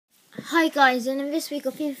Hi guys, and in this week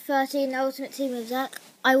of FIFA 13 Ultimate Team with Zach,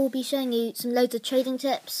 I will be showing you some loads of trading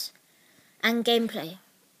tips and gameplay.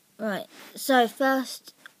 Right, so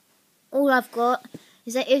first, all I've got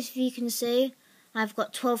is that, if you can see, I've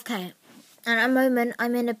got 12k. And at the moment,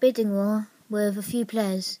 I'm in a bidding war with a few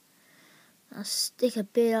players. I'll stick a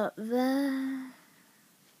bit up there.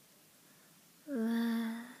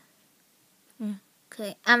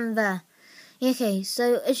 Okay, and there. Okay,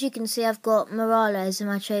 so as you can see, I've got Morales in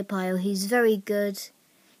my trade pile. He's very good.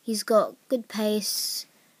 He's got good pace,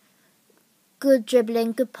 good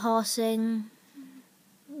dribbling, good passing.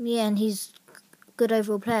 Yeah, and he's a good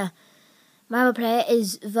overall player. My other player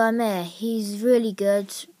is Vermeer. He's really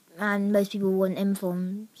good, and most people want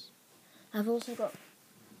informs. I've also got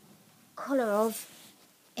Kolarov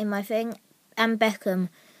in my thing, and Beckham.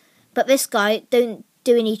 But this guy, don't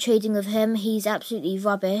do any trading with him. He's absolutely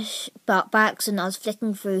rubbish. But by accident, I was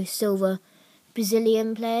flicking through silver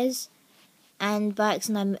Brazilian players, and by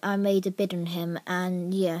accident I made a bid on him,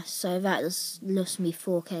 and yeah, so that has lost me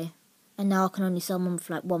 4k, and now I can only sell them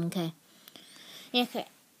for like 1k. Okay,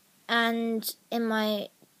 and in my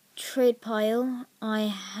trade pile I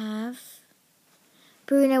have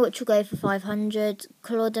Bruno, which will go for 500,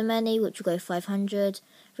 Claudemeni, which will go for 500,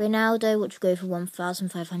 Ronaldo, which will go for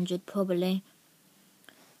 1,500 probably,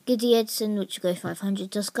 Giddy Edson, which will go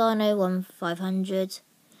 500, Toscano, 1,500,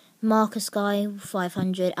 Marcus Guy,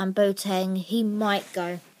 500, and Boateng, he might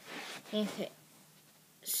go. Okay.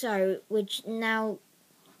 So, which now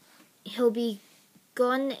he'll be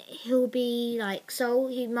gone. He'll be like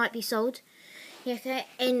sold. He might be sold. Okay,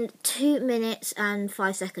 in 2 minutes and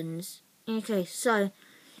 5 seconds. Okay, so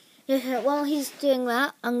while he's doing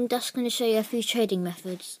that, I'm just going to show you a few trading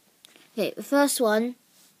methods. Okay, the first one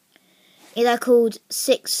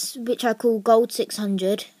is which I call gold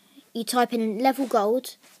 600. You type in level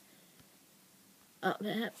gold up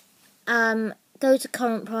there. Go to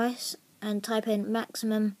current price and type in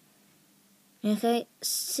maximum. Okay,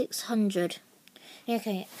 600.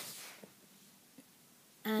 Okay,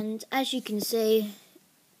 and as you can see,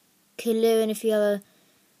 Kulu and a few other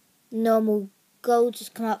normal gold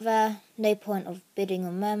just come up there. No point of bidding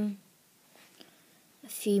on them. A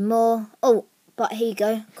few more. Oh, but here you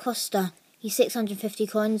go, Costa. He's 650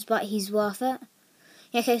 coins, but he's worth it.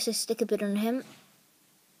 Okay, so stick a bid on him.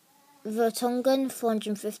 Vertonghen,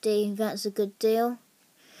 450, that's a good deal.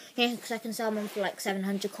 Yeah, because I can sell them for like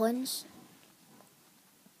 700 coins.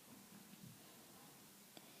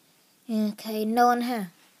 Okay, no one here.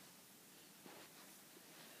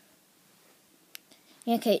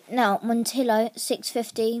 Okay, now Montillo,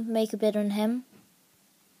 650, make a bid on him.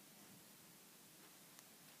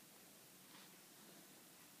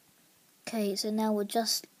 Okay, so now we're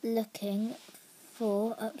just looking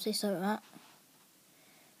for, sorry about that.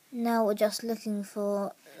 Now we're just looking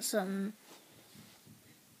for some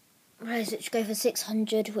players which go for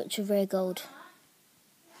 600, which are rare gold.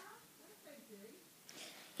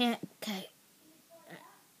 Yeah, okay.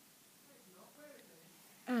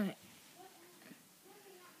 Alright.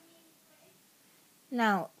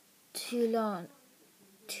 Now, Tulalan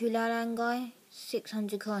guy,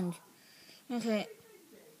 600 coins. Okay.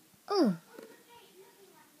 Oh.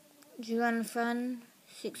 Duran Fran,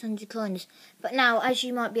 600 coins. But now, as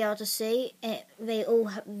you might be able to see,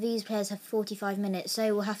 these players have 45 minutes,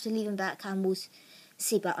 so we'll have to leave them back and we'll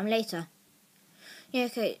see about them later. Yeah,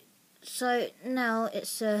 okay. So now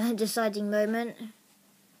it's a deciding moment.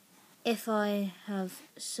 If I have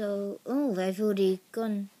they've already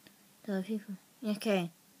gone to other people. Okay.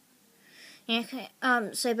 Okay.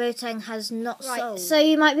 So Boateng has not sold. So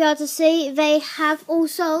you might be able to see they have all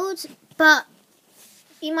sold, but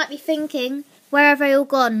you might be thinking, where have they all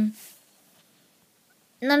gone?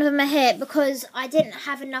 None of them are here because I didn't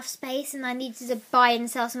have enough space and I needed to buy and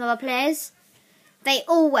sell some other players. They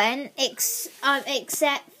all went,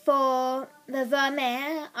 except for the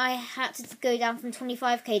Vermeer. I had to go down from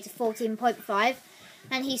 25k to 14.5,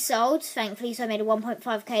 and he sold, thankfully, so I made a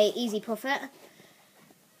 1.5k easy profit.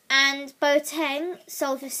 And Boateng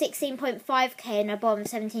sold for 16.5k, and I bought him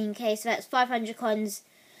 17k, so that's 500 coins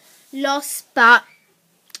lost, but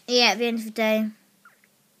yeah, at the end of the day,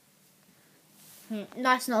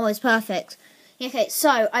 life's not always perfect. Okay,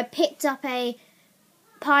 so I picked up a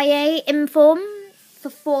Payet inform for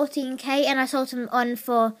 14k, and I sold him on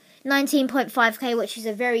for 19.5k, which is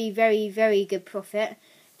a very, very, very good profit.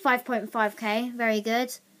 5.5k, very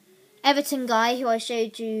good. Everton guy, who I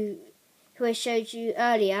showed you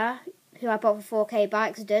earlier, who I bought for 4k by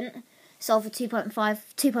accident, sold for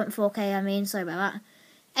 2.4k. I mean, sorry about that.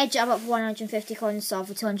 Edge I bought for 150 coins, sold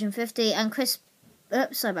for 250, and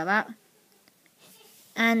sorry about that.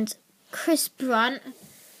 And Chris Brunt,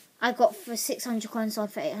 I got for 600 coins,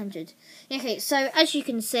 sold for 800. Okay, so as you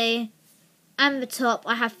can see, at the top,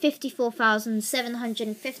 I have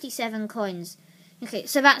 54,757 coins. Okay,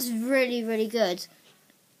 so that's really, really good.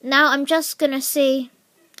 Now I'm just going to see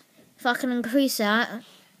if I can increase that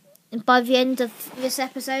by the end of this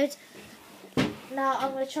episode. Now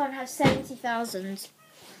I'm going to try and have 70,000.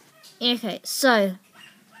 Okay, so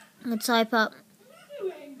I'm going to type up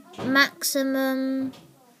maximum.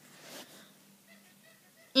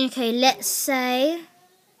 Okay, let's say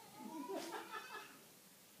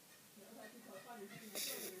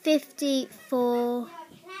 54.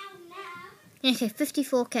 Okay,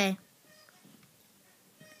 54k.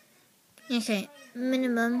 Okay,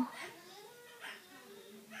 minimum.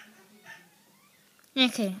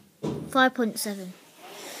 Okay, 5.7.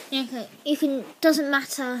 Okay, you can, doesn't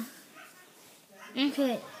matter.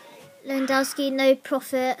 Okay, Lewandowski, no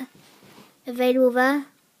profit available there.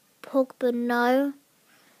 Pogba, no.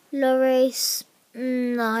 Lloris,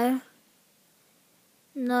 no.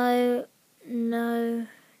 No.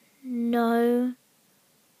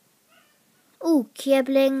 Oh,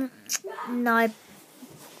 Kiebling, no.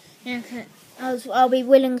 Okay, I'll be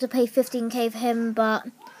willing to pay 15k for him, but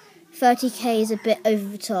 30k is a bit over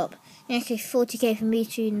the top. Okay, 40k for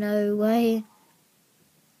Michu, no way.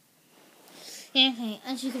 Okay,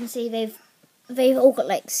 as you can see, they've all got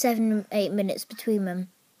like 7-8 minutes between them.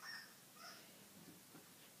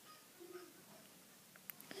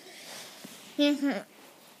 Okay.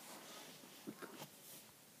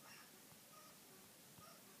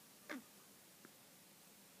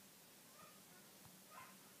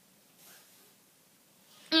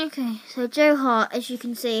 Okay, so Joe Hart, as you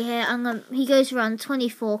can see here, he goes around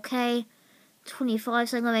 24k, 25,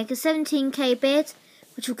 so I'm going to make a 17k bid,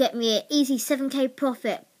 which will get me an easy 7k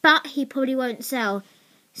profit, but he probably won't sell,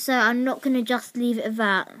 so I'm not going to just leave it at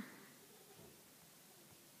that.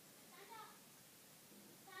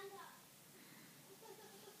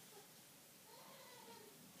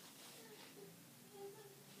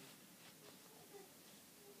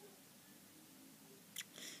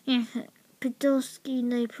 Yeah, Podolski,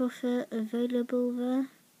 no profit available there.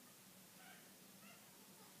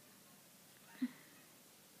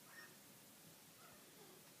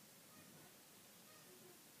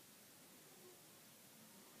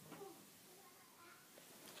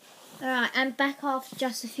 Alright, I'm back after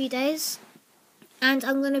just a few days, and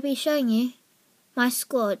I'm going to be showing you my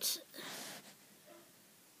squad.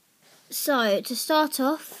 So, to start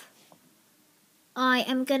off, I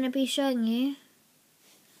am going to be showing you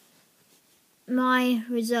my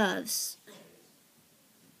reserves,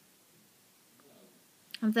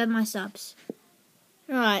 and then my subs.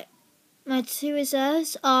 Right, my two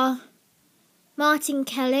reserves are Martin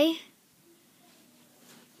Kelly,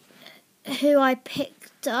 who I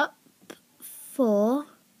picked up for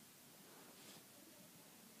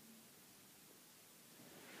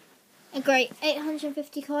a great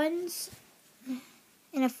 850 coins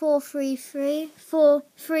in a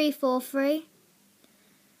 4-3-3,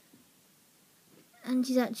 and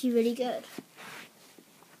he's actually really good.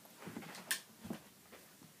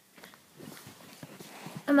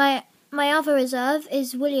 And my other reserve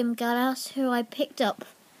is William Gallas, who I picked up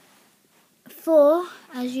for,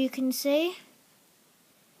 as you can see,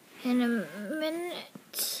 in a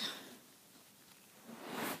minute,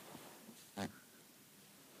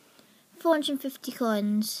 450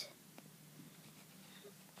 coins.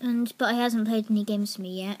 But he hasn't played any games for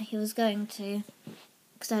me yet. He was going to,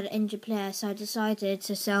 because I had an injured player, so I decided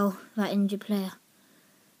to sell that injured player.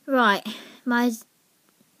 Right, my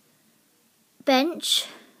bench.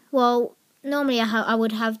 Well, normally I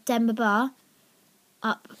would have Demba Ba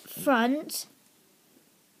up front,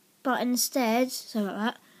 but instead, sorry about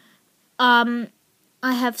that,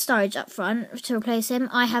 I have Sturridge up front to replace him.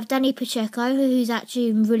 I have Danny Pacheco, who's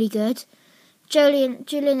actually really good.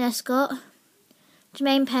 Julian Escott,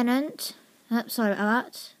 Jermaine Pennant. Oh, sorry about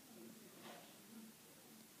that.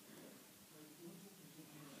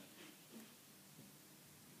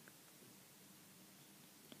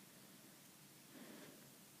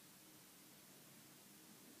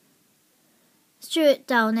 Stuart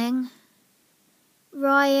Downing,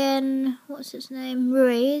 Ryan, what's his name,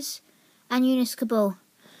 Ruiz, and Yunus Kabul.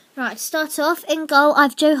 Right, to start off, in goal, I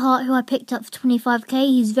have Joe Hart, who I picked up for 25k.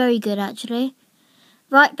 He's very good, actually.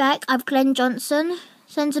 Right back, I have Glenn Johnson.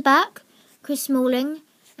 Centre back, Chris Smalling.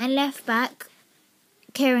 And left back,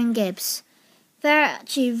 Kieran Gibbs. They're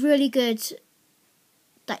actually really good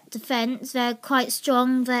defence. They're quite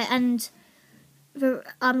strong. Glenn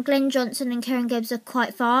Johnson and Kieran Gibbs are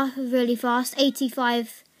quite really fast,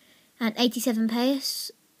 85 and 87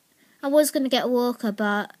 pace. I was going to get Walker,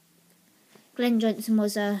 but Glenn Johnson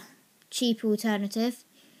was a cheap alternative.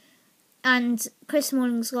 And Chris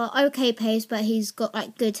Smalling's got okay pace, but he's got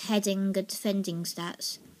like good heading, good defending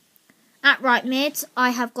stats. At right mid,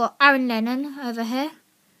 I have got Aaron Lennon over here.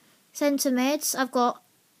 Centre mids, I've got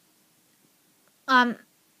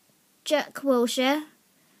Jack Wilshere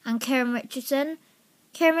and Kieran Richardson.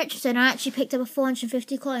 Kieran Richardson, I actually picked up a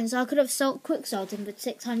 450 coins. I could have quick sold him for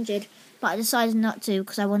 600, but I decided not to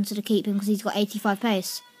because I wanted to keep him because he's got 85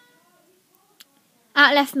 pace.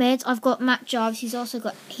 At left mid, I've got Matt Jarvis.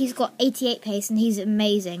 He's got 88 pace and he's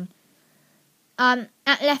amazing. At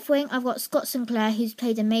left wing, I've got Scott Sinclair, who's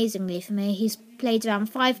played amazingly for me. He's played around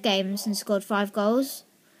 5 games and scored 5 goals.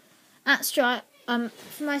 For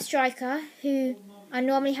my striker, who I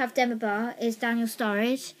normally have Demirbay, is Daniel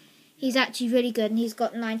Sturridge. He's actually really good and he's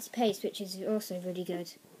got 90 pace, which is also really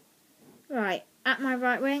good. Right, at my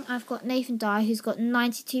right wing, I've got Nathan Dyer, who's got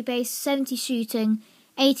 92 pace, 70 shooting,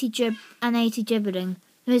 80 dribbling.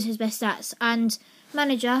 Those are his best stats. And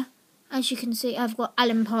manager, as you can see, I've got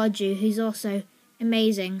Alan Pardew, who's also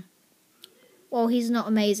amazing. Well, he's not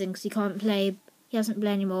amazing because he can't play. He doesn't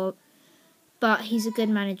play anymore. But he's a good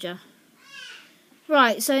manager.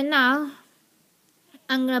 Right, so now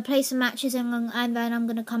I'm going to play some matches and then I'm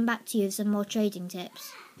going to come back to you with some more trading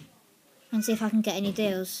tips. And see if I can get any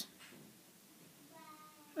deals.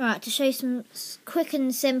 Right, to show you some quick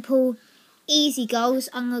and simple easy goals,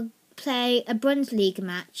 I'm going to play a Bronze League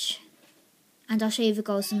match and I'll show you the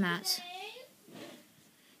goals from that.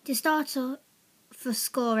 To start off for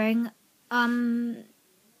scoring,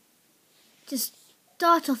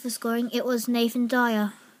 it was Nathan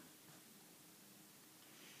Dyer.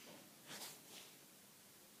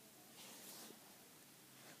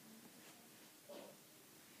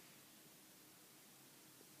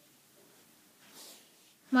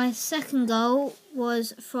 My second goal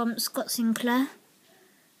was from Scott Sinclair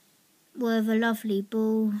with a lovely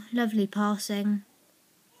ball, lovely passing,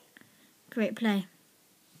 great play.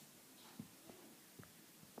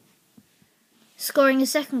 Scoring a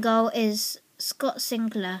second goal is Scott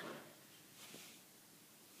Sinclair.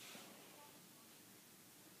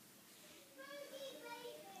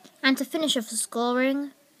 And to finish off the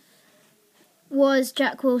scoring was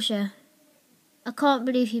Jack Wilshere. I can't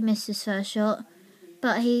believe he missed his first shot,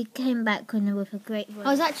 but he came back with a great volley. I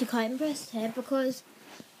was actually quite impressed here because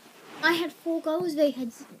I had 4 goals, they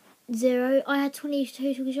had 0. I had 20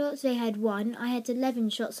 total shots, they had 1. I had 11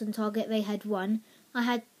 shots on target, they had 1.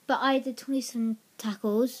 But I did 27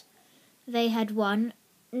 tackles, they had 1.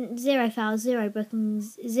 0 fouls, 0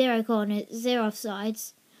 bookings, 0 corners, 0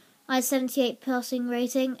 offsides. I had 78 passing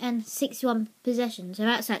rating and 61 possessions, so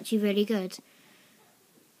that's actually really good.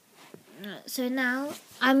 So now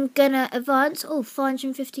I'm going to advance.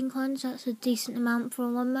 415 coins, that's a decent amount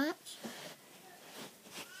for one match.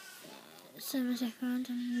 So my second round,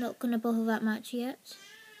 I'm not going to bother that match yet.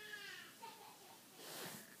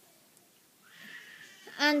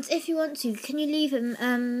 And if you want to, can you leave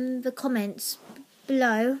the comments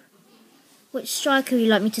below which striker you'd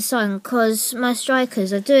like me to sign, because my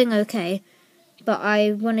strikers are doing okay, but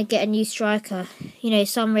I want to get a new striker. You know,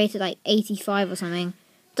 some rated like 85 or something.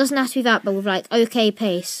 Doesn't have to be that, but with like okay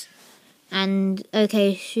pace and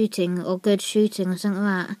okay shooting or good shooting or something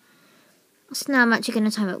like that. So now I'm actually going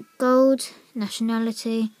to type up gold,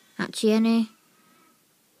 nationality, Atiene,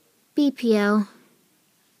 BPL,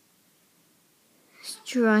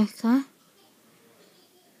 striker.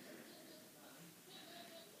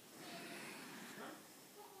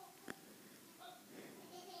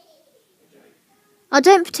 I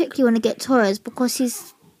don't particularly want to get Torres because he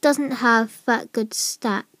doesn't have that good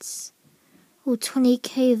stats.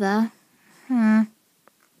 20k there.